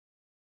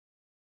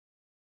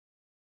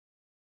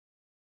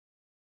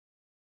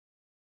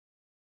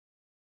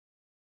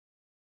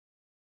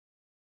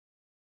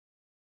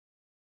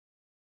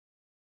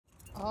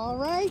All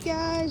right,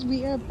 guys,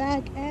 we are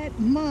back at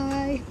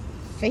my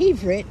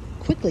favorite,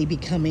 quickly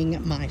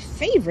becoming my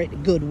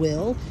favorite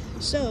Goodwill.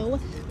 So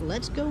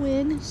let's go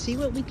in, see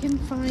what we can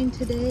find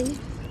today.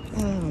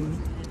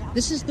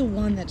 This is the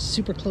one that's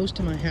super close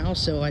to my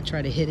house, so I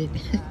try to hit it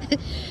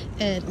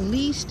at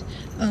least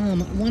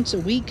once a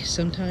week,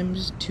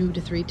 sometimes 2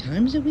 to 3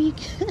 times a week,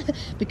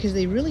 because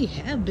they really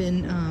have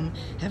been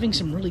having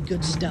some really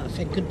good stuff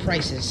at good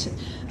prices.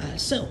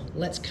 So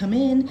let's come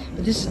in.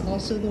 But this is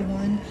also the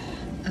one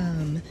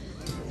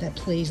that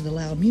plays the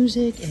loud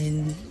music,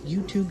 and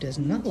YouTube does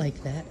not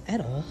like that at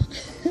all.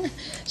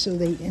 So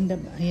I end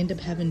up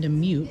having to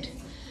mute.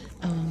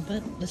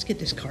 But let's get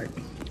this cart.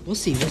 We'll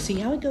see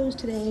how it goes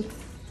today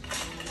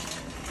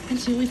and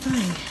see what we find.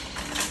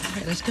 All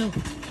right, let's go. All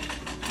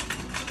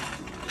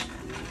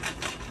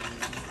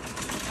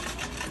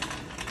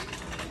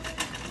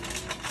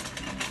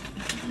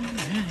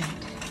right.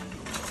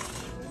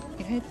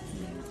 Go ahead.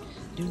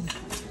 Dude,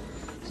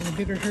 he's in a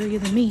bigger hurry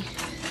than me.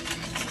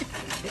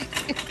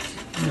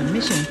 On a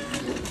mission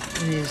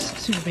in his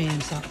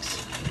Superman socks.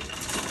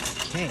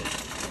 Okay.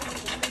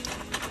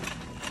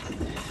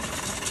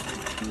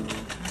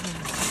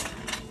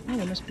 Oh,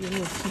 there must be a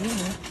little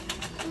piano.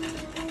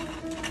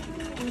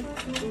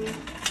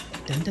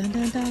 Dun dun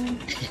dun dun.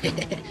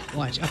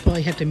 Watch, I'll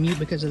probably have to mute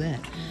because of that.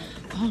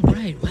 All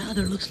right, wow,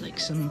 there looks like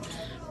some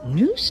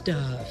new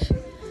stuff.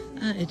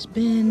 It's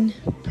been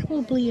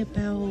probably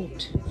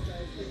about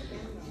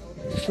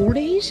 4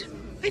 days,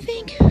 I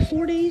think.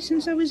 4 days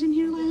since I was in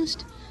here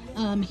last.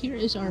 Here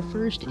is our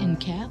first end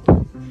cap.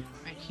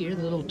 Right here,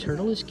 the little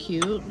turtle is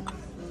cute.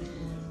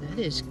 That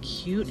is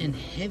cute and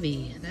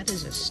heavy. That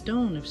is a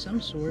stone of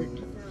some sort.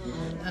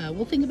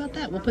 We'll think about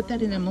that. We'll put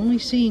that in. I'm only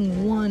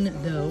seeing one,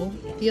 though.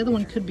 The other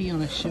one could be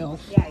on a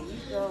shelf.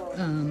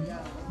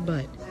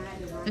 But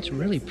that's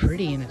really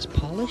pretty and it's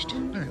polished.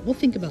 All right, we'll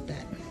think about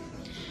that.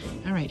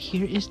 All right,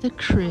 here is the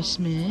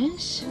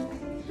Christmas.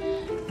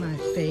 My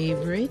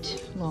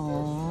favorite.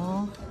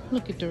 Aww,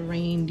 look at the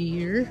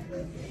reindeer.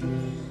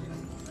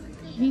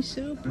 He's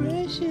so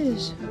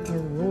precious.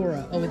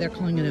 Aurora. Oh, they're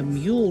calling it a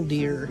mule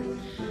deer.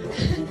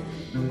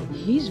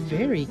 He's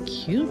very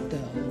cute,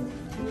 though.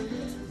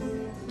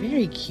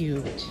 Very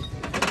cute.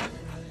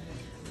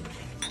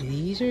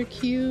 These are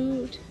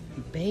cute.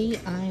 Bay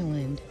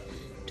Island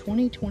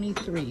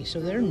 2023. So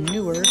they're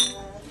newer,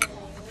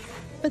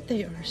 but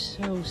they are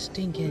so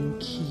stinking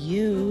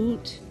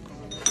cute.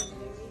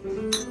 I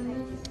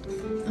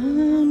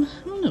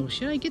don't know.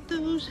 Should I get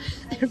those?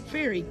 They're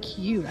very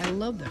cute. I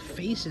love the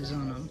faces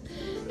on them.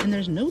 And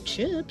there's no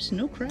chips,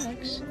 no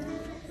cracks.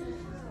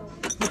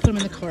 We'll put them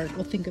in the cart.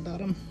 We'll think about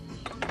them.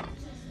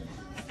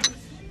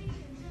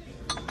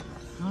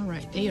 All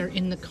right, they are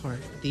in the cart.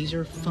 These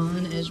are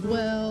fun as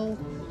well.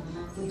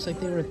 Looks like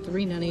they were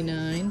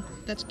 $3.99.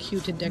 That's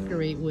cute to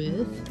decorate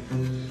with.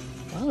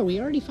 Wow, are we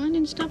already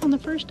finding stuff on the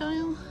first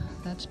aisle?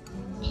 That's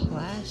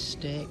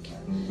plastic.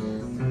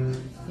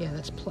 Yeah,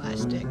 that's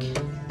plastic.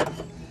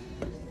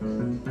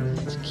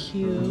 That's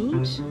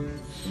cute.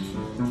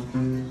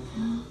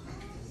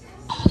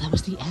 Oh, that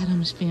was the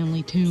Addams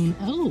Family tune.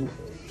 Oh,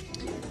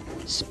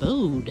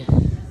 Spode.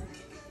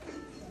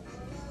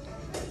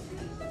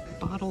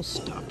 Bottle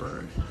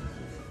stopper.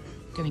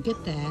 Gonna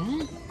get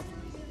that.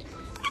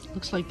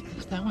 Looks like,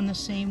 is that one the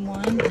same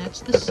one?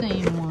 That's the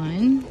same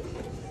one.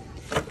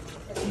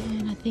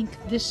 And I think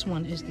this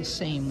one is the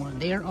same one.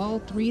 They are all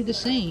three the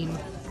same.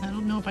 I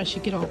don't know if I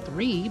should get all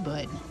three,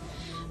 but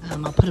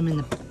I'll put them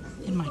in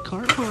my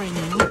cart for right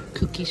now.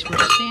 Cookies for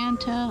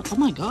Santa. Oh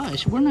my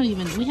gosh, we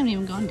haven't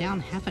even gone down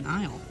half an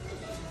aisle.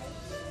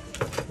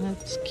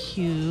 That's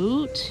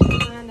cute.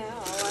 I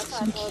know.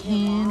 Some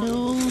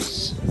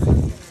candles.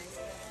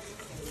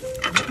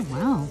 Oh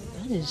wow,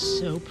 that is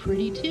so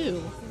pretty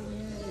too.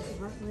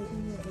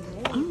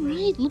 All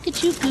right, look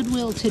at you,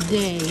 Goodwill,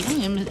 today. I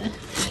am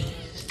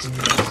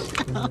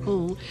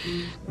so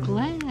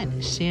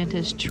glad.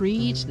 Santa's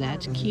treats,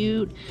 that's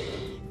cute.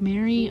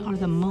 Merry are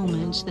the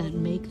moments that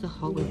make the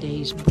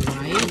holidays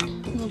bright. A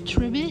little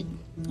trivet.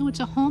 Oh, it's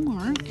a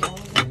Hallmark.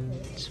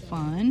 It's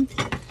fun.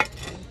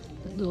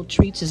 The little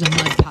treats is a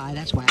mud pie.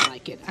 That's why I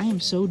like it. I am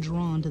so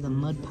drawn to the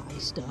mud pie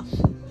stuff.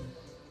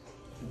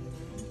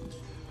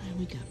 Right,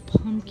 we got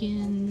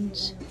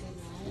pumpkins.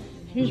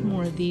 Here's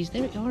more of these.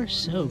 They are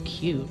so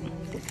cute.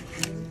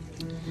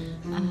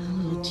 A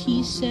little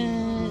tea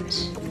set.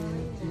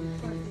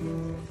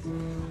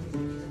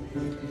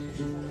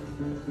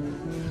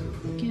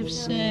 Gift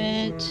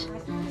set.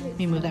 Let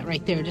me move that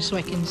right there just so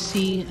I can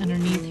see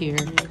underneath here.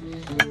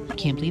 I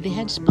can't believe they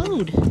had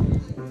Spode.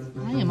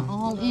 I am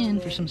all in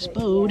for some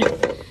Spode.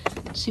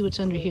 Let's see what's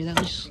under here. That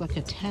looks just like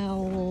a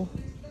towel.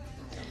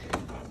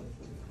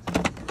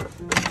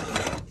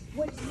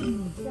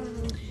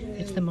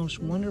 It's the most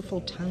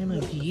wonderful time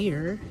of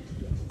year.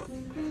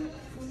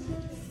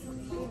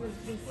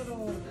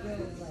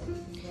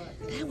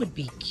 That would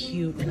be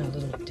cute in a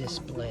little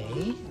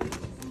display.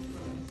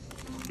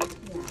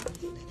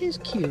 That is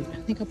cute.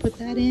 I think I'll put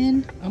that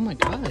in. Oh my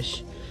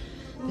gosh.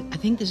 I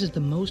think this is the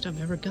most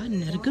I've ever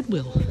gotten at a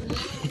Goodwill.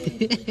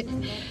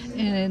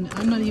 And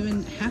I'm not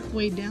even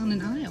halfway down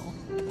an aisle.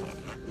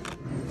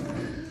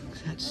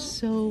 That's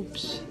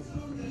soaps,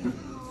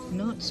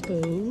 not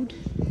Spode.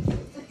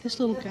 This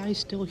little guy's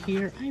still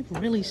here. I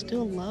really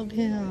still love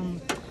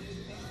him.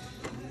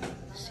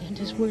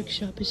 Santa's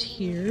Workshop is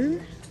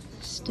here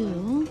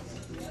still.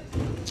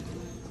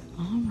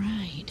 All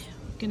right,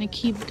 gonna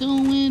keep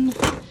going.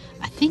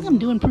 I think I'm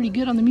doing pretty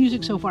good on the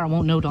music so far. I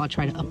won't know till I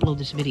try to upload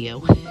this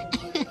video.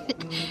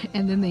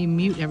 And then they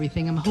mute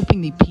everything. I'm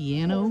hoping the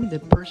piano, the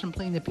person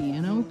playing the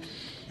piano,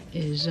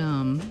 is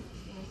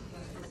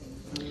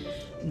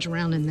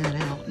drowning that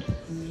out.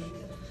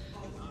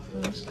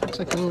 This looks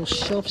like a little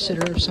shelf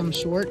sitter of some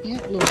sort. Yeah,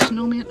 a little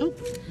snowman. Oh,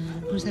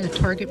 was that a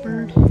target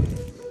bird?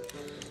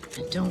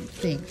 I don't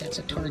think that's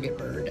a target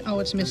bird. Oh,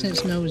 it's missing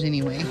its nose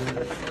anyway.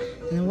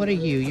 And then what are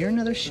you? You're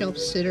another shelf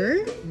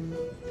sitter.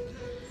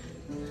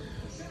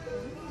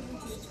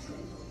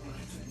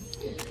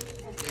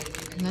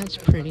 And that's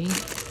pretty.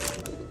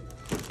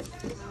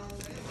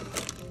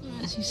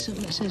 I see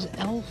something that says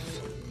elf.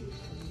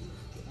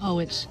 Oh,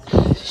 it's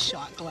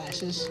shot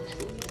glasses.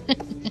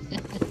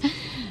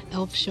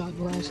 Elf shot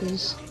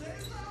glasses.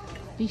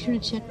 Be sure to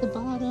check the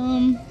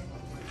bottom.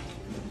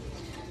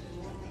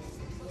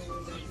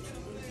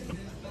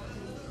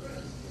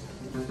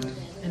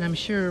 And I'm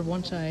sure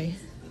once I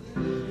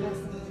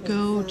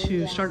go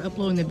to start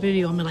uploading the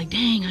video, I'm like,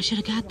 dang, I should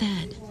have got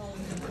that.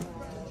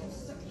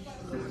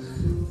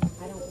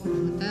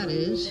 What that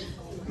is,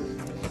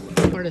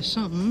 part of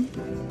something.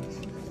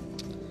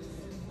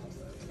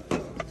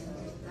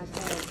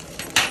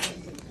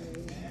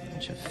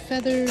 Bunch of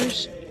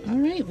feathers. All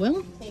right,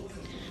 well,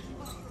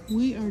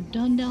 we are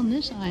done down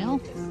this aisle.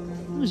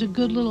 It was a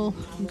good little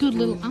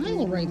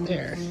aisle right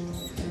there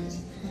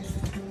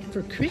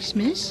for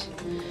Christmas.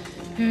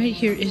 All right,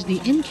 here is the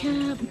end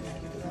cap.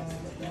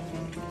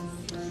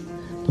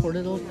 Poor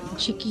little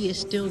chickie is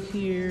still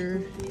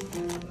here.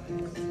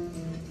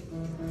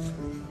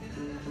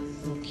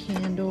 Little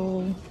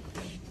candle.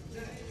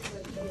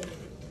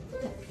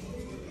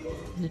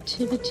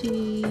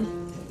 Nativity.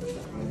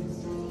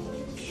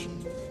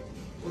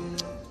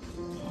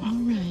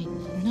 All right,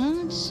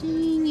 not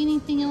seeing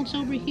anything else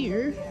over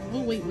here.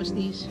 Oh wait, what's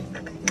these?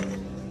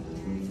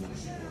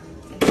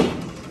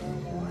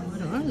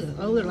 What are they?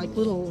 Oh, they're like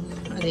little,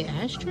 are they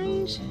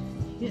ashtrays?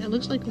 Yeah, it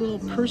looks like little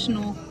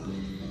personal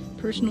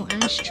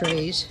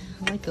ashtrays.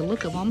 I like the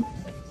look of them.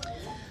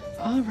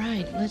 All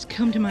right, let's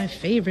come to my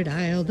favorite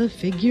aisle, the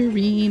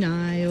figurine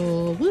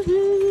aisle.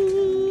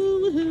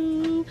 Woohoo,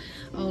 woohoo.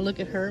 Oh, look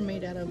at her,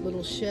 made out of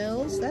little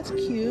shells. That's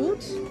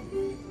cute.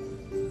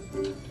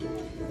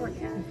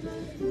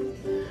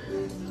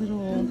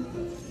 Little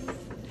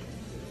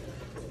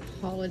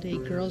holiday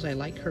girls. I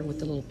like her with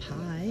the little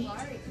pie.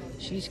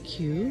 She's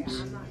cute.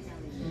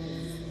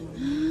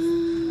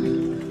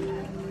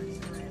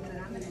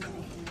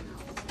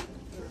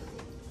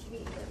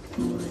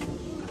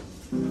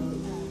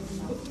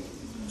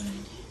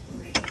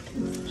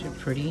 These are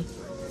pretty.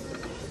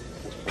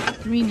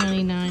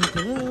 $3.99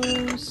 for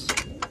those.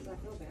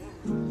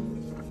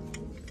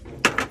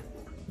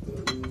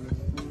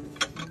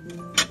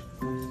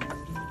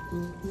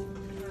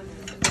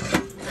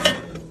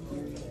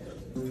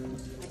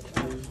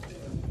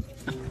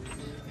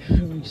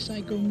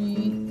 Recycle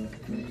Me.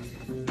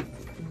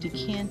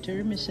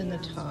 Decanter, missing the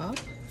top.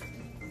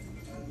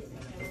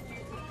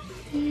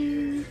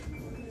 Here.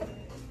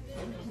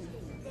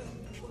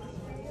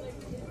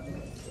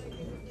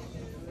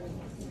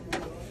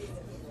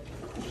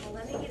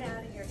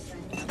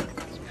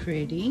 It's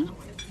pretty.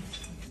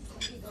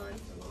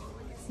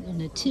 The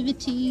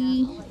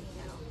Nativity.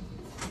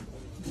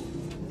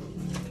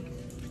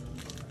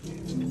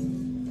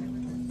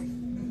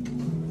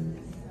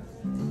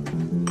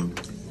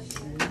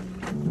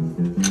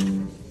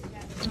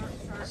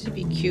 This would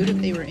be cute if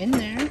they were in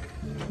there.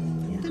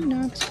 They're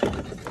not.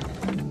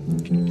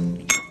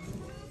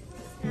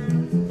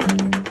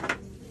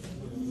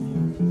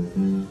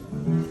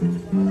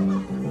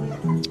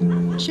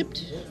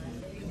 Chipped.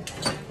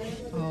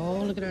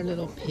 Oh, look at our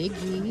little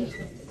piggy.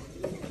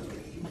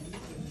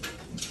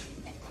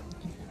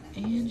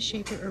 And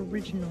Shaper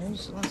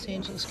Originals, Los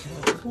Angeles,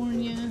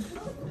 California.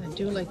 I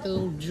do like the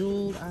little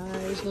jeweled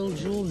eyes, little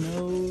jeweled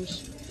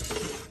nose.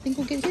 I think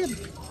we'll get him.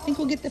 I think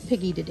we'll get the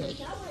piggy today.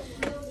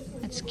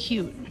 That's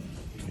cute.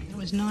 I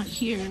was not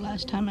here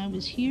last time I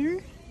was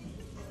here.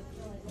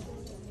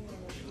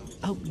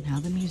 Oh, now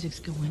the music's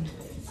going.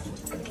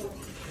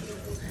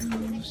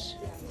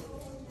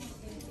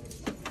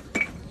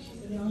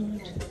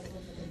 Cute.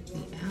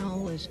 The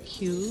owl is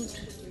cute.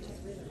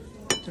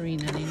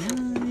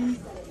 $3.99.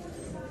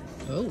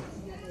 Oh.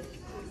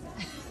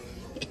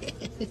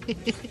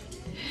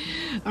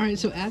 All right,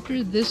 so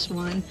after this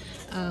one,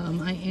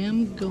 I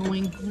am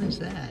going, what is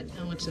that?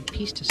 Oh, it's a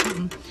piece to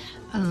something.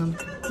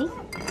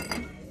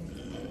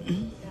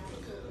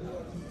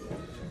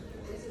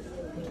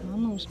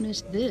 Almost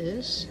missed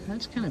this.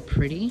 That's kind of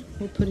pretty.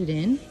 We'll put it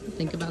in.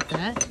 Think about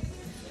that.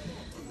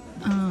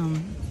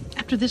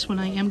 After this one,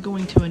 I am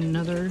going to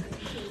another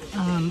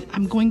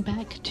I'm going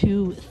back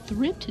to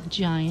Thrift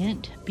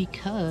Giant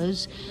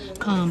because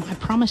I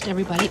promised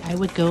everybody I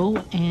would go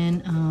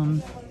and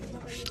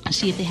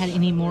see if they had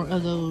any more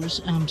of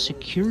those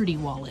security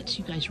wallets.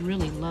 You guys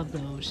really love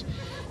those.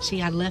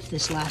 See, I left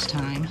this last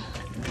time.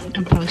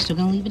 I'm probably still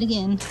gonna leave it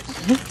again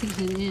because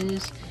it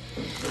is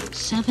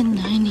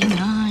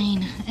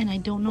 $7.99, and I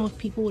don't know if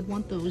people would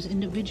want those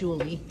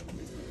individually.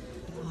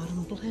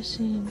 Autumn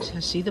Blessings. I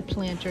see the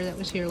planter that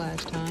was here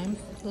last time.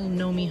 Little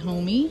Nomi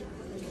Homie.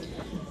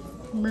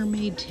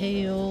 Mermaid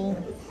tail.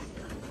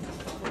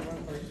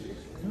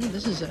 Oh,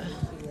 this is a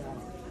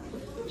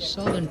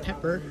salt and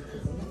pepper.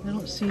 I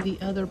don't see the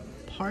other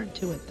part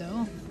to it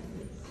though.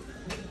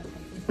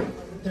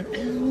 They're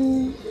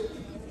owl.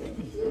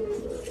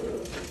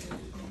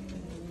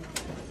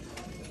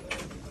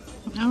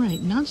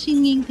 Alright, not seeing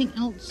anything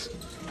else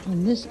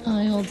on this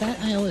aisle. That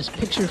aisle is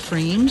picture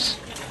frames,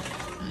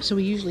 so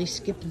we usually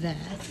skip that.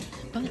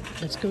 But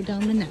let's go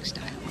down the next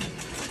aisle.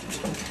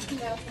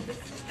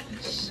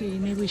 Let's see,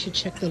 maybe we should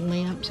check the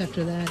lamps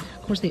after that.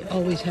 Of course, they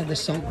always have the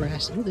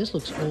saltgrass. Oh, this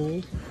looks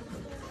old.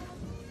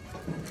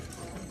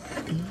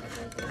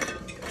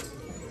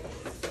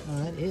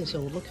 Oh, that is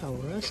old. Look how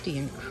rusty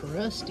and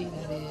crusty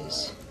that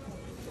is.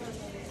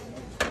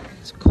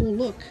 It's a cool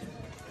look.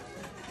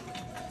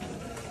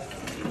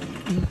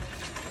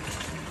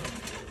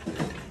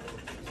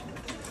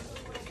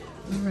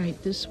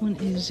 Alright, this one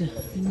is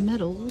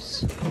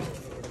metals.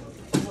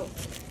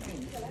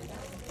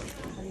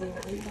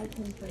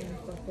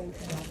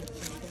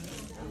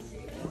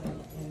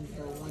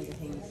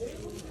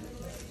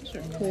 These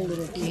are cool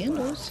little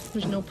candles.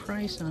 There's no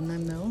price on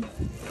them though.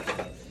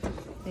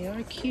 They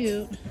are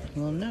cute.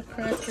 Little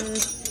nutcracker.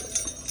 That'd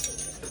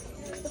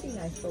be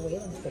nice for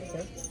Waylon's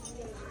picture.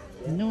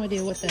 No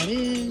idea what that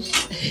is.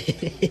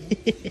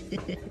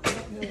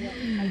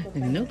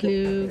 No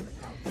clue.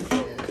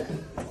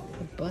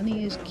 The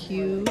bunny is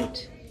cute.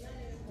 That's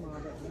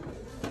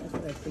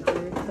what I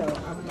figured. So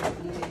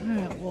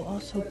Alright, we'll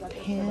also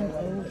pan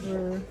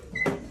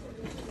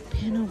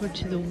over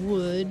to the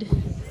wood.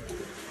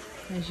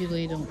 I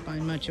usually don't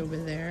find much over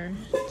there.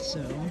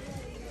 So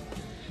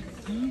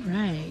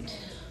alright.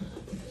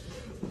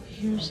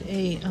 Here's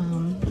a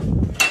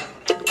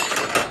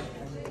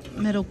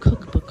metal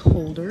cookbook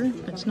holder,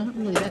 but it's not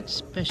really that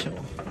special.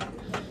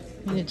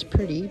 I mean, it's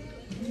pretty.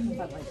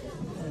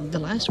 The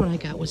last one I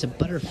got was a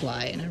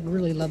butterfly, and I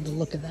really love the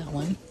look of that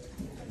one.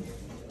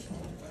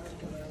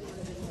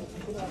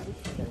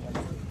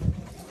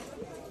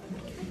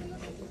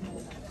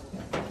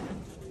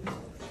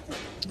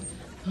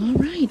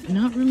 Alright,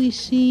 not really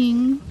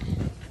seeing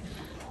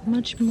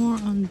much more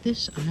on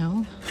this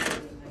aisle.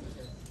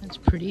 That's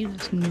pretty,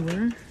 that's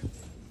newer.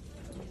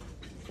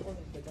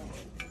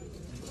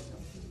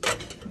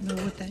 Don't know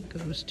what that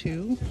goes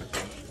to.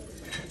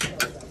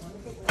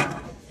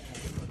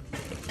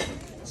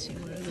 Let's see,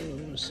 what are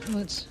those? Oh,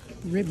 it's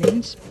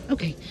ribbons.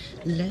 Okay,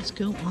 let's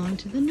go on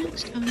to the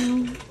next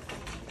aisle.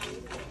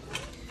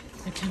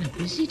 They're kind of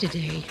busy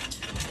today.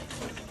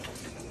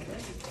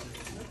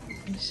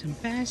 There's some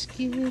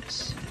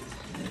baskets.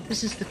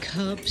 This is the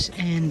cups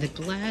and the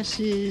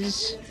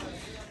glasses.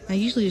 I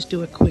usually just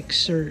do a quick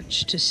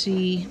search to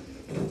see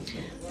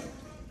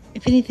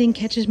if anything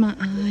catches my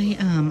eye.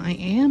 I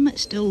am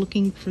still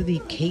looking for the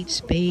Kate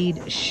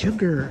Spade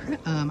sugar.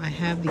 I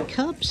have the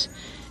cups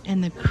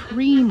and the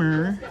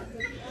creamer,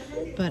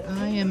 but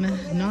I am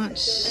not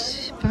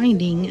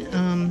finding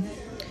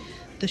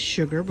the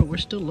sugar, but we're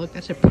still looking.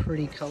 That's a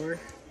pretty color.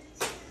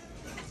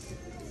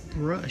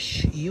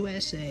 Brush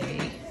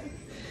USA.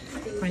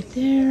 Right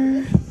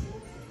there.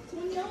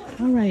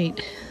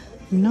 Alright.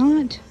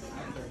 Not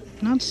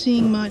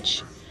seeing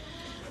much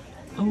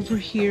over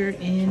here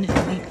in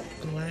the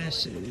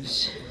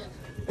glasses.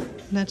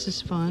 That's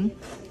just fun.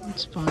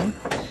 It's fun.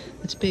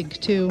 It's big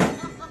too.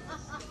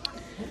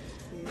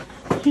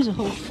 Here's a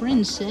whole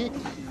friend set.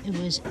 It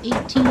was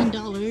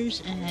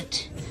 $18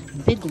 at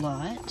Big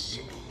Lots.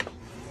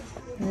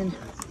 And then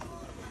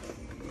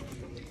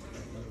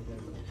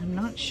I'm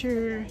not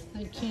sure.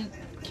 I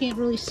can't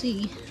really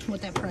see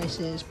what that price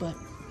is, but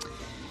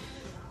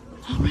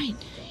alright.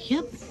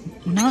 Yep.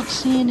 Not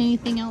seeing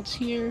anything else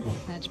here.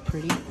 That's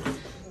pretty.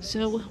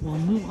 So we'll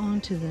move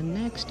on to the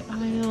next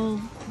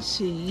aisle. Let's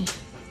see.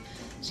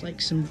 It's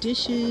like some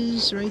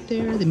dishes right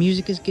there. The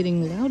music is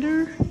getting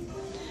louder.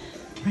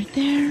 Right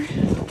there.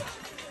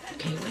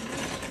 Okay.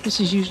 This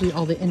is usually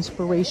all the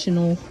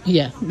inspirational.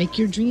 Yeah. Make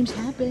your dreams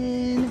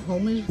happen.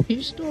 Home is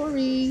your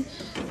story.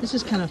 This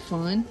is kind of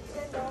fun.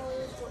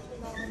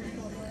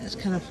 That's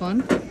kind of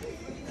fun.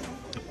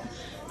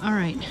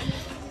 Alright.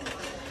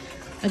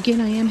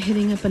 Again, I am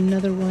hitting up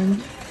another one.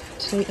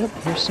 Say, oh,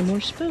 here's some more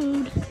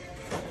Spode.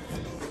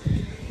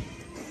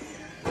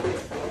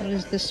 What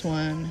is this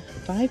one?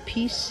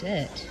 5-piece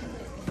set.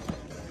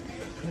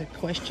 The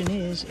question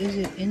is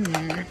it in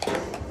there?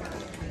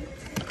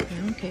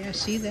 Okay, I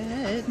see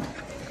that.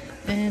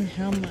 And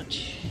how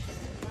much?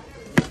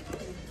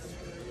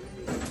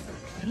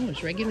 Oh,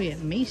 it's regularly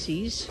at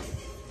Macy's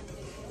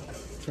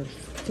for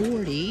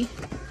 $40.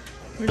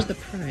 Where's the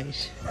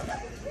price?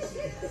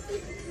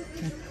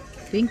 I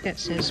think that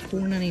says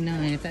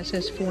 $4.99. If that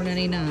says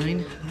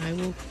 $4.99,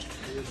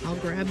 I'll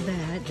grab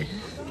that.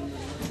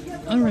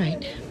 All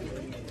right,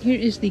 here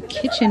is the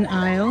kitchen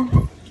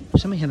aisle.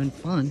 Somebody having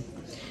fun.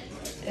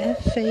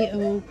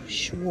 FAO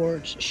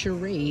Schwartz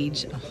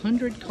charades,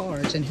 100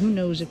 cards, and who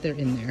knows if they're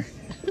in there.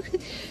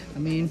 I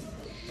mean,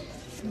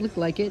 look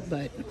like it,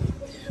 but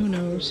who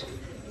knows.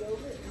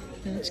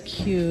 That's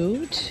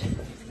cute.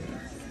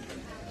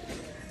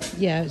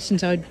 Yeah,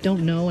 since I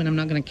don't know and I'm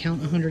not going to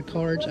count 100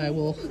 cards, I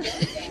will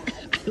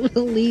I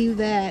will leave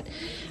that.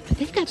 But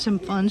they've got some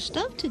fun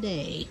stuff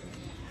today.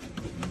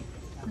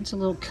 That's a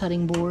little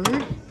cutting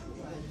board.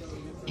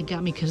 It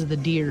got me because of the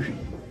deer.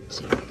 Let's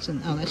see,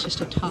 oh, that's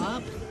just a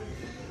top.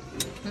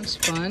 That's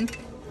fun.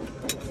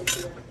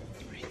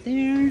 Right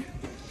there.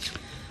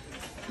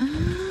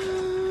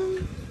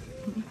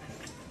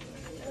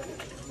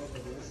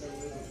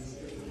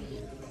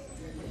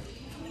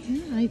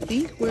 Yeah, I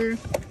think we're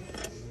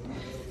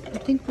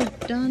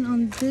done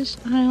on this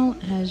aisle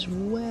as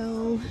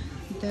well.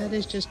 That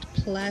is just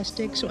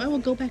plastic. So I will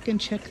go back and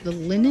check the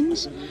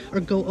linens, or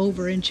go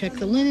over and check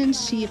the linens,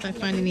 see if I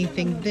find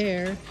anything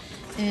there.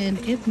 And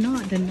if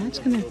not, then that's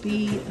gonna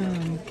be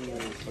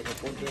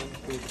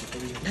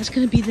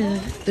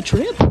the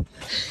trip.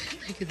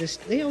 Look at this.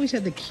 They always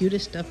have the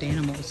cutest stuffed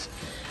animals.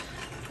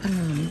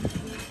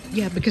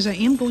 Yeah, because I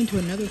am going to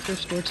another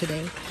thrift store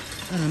today.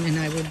 And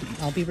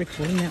I'll be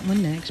recording that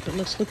one next. But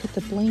let's look at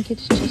the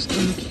blankets just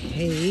in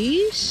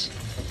case.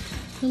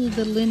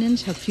 The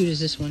linens. How cute is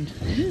this one?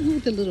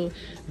 The little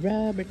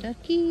rubber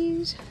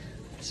duckies.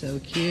 So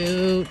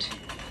cute.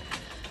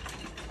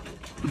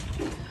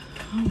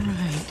 All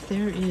right,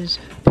 there is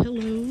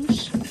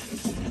pillows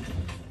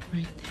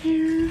right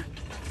there.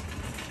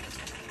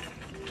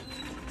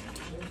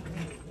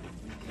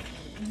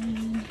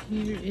 And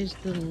here is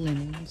the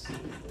linens.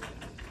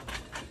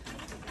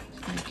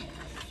 It's like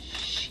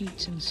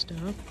sheets and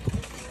stuff.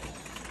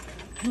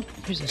 Oh,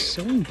 here's a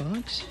sewing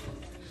box.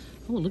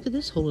 Oh, look at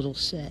this whole little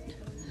set.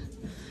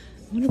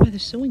 I wonder why the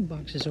sewing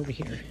box is over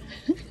here.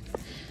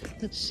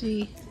 Let's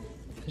see.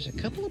 There's a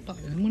couple of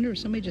boxes. I wonder if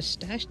somebody just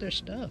stashed their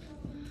stuff.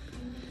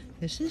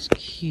 This is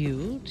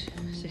cute.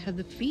 Does it have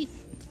the feet?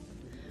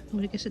 Oh,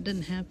 I guess it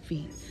doesn't have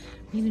feet.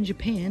 Made in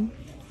Japan.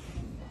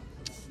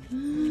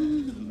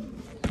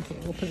 Okay,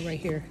 we'll put it right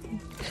here.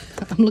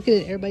 I'm looking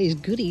at everybody's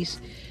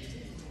goodies.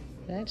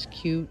 That's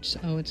cute.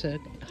 Oh, it's a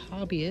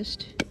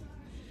hobbyist.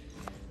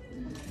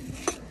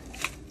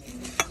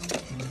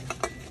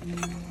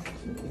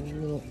 A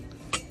little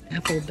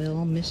apple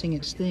bell missing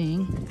its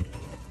thing.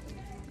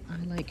 I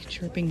like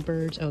chirping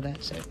birds. Oh,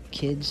 that's a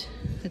kid's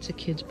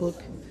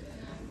book.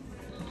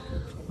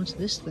 What's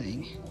this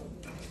thing?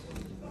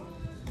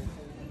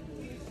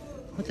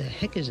 What the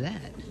heck is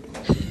that?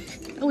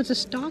 Oh, it's a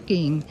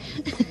stocking.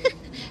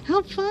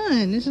 How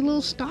fun. It's a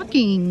little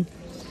stocking.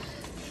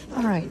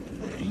 All right.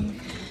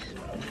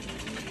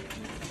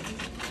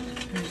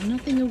 There's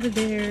nothing over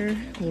there.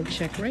 We'll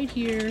check right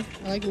here.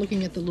 I like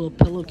looking at the little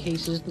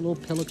pillowcases, the little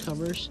pillow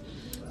covers.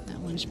 That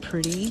one's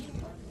pretty.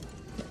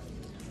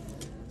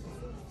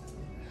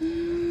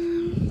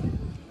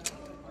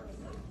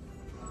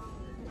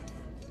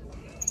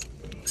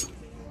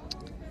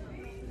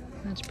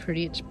 That's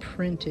pretty. It's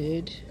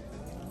printed.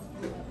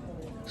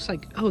 Looks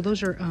like, oh,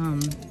 those are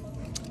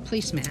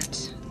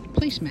placemats.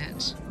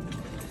 Placemats.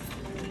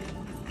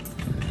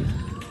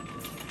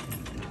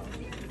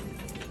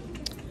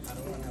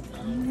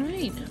 All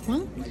right.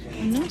 Well,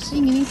 I'm not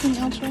seeing anything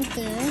else right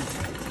there.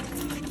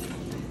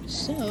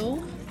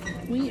 So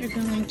we are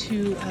going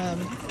to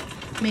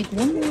make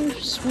one more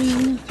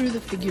swing through the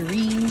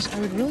figurines. I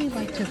would really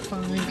like to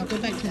find, I'll go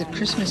back to the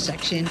Christmas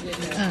section.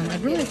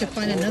 I'd really like to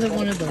find another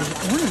one of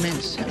those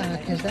ornaments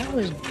because that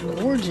was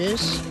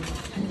gorgeous.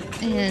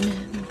 And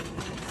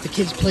the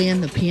kids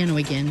playing the piano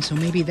again, so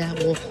maybe that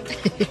will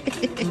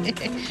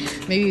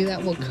maybe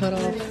that will cut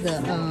off the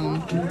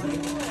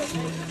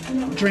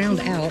drowned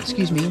out,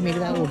 excuse me, maybe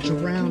that will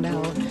drown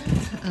out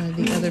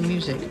the other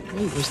music.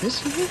 Wait, was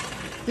this here?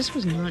 This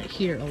was not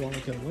here a while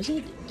ago, was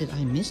it? Did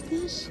I miss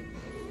this?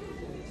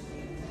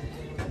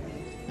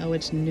 Oh,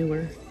 it's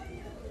newer.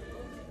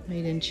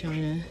 Made in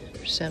China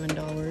for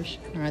 $7.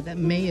 Alright, that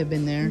may have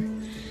been there.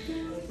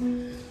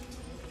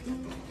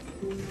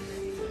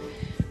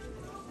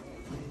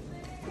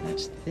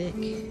 That's thick.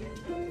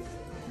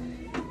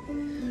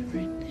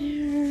 Right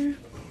there.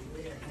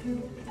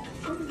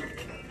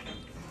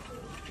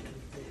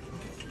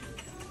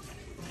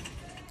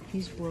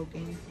 He's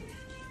broken.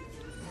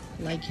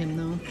 Like him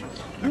though.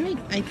 Alright,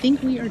 I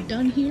think we are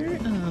done here.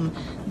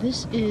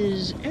 This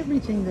is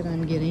everything that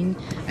I'm getting.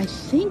 I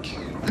think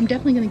I'm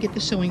definitely going to get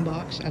the sewing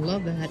box. I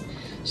love that.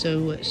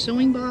 So,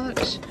 sewing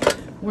box.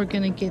 We're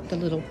going to get the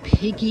little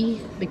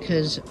piggy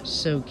because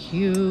so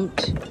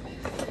cute.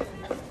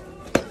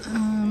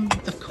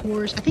 Of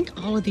course, I think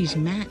all of these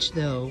match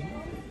though.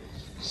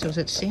 So is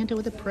it Santa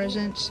with a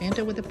present,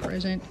 Santa with a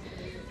present?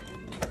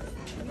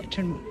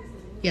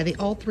 Yeah, they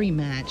all three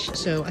match.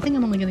 So I think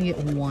I'm only going to get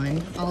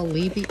one. I'll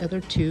leave the other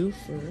two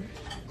for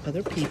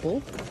other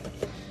people.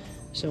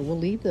 So we'll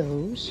leave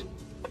those.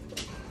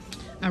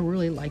 I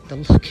really like the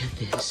look of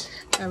this.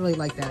 I really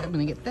like that. I'm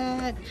gonna get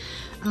that.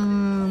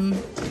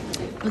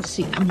 Let's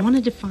see. I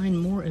wanted to find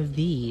more of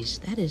these.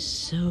 That is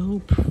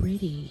so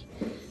pretty.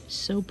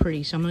 So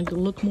pretty. So I'm gonna go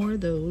look more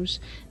of those.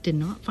 Did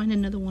not find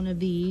another one of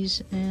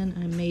these, and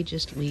I may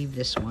just leave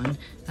this one.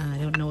 I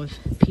don't know if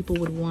people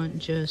would want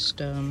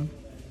just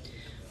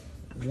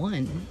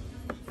one.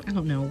 I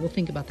don't know. We'll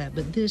think about that.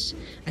 But this,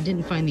 I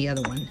didn't find the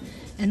other one.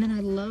 And then I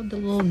love the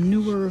little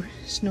newer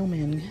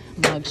snowman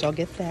mug, so I'll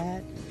get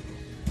that.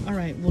 All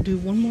right, we'll do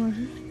one more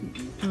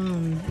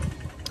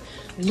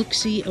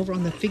look-see over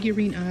on the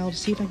figurine aisle to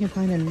see if I can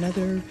find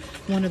another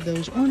one of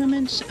those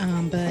ornaments.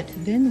 But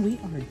then we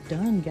are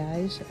done,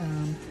 guys.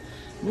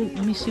 Well,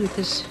 let me see what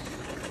this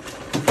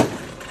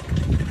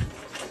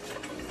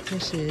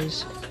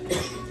is.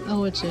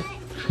 Oh, it's a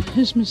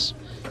Christmas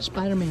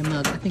Spider-Man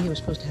mug. I think it was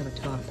supposed to have a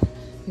top.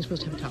 It's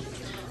supposed to have a top.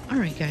 All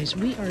right, guys,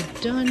 we are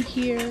done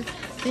here.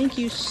 Thank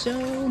you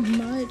so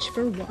much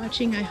for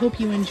watching. I hope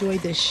you enjoyed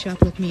this shop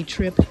with me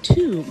trip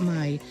to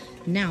my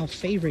now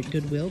favorite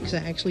Goodwill, because I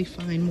actually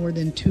find more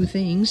than two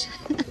things.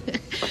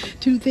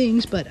 Two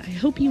things, but I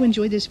hope you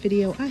enjoyed this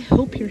video. I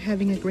hope you're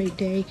having a great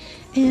day,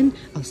 and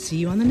I'll see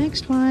you on the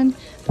next one.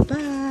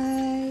 Bye-bye.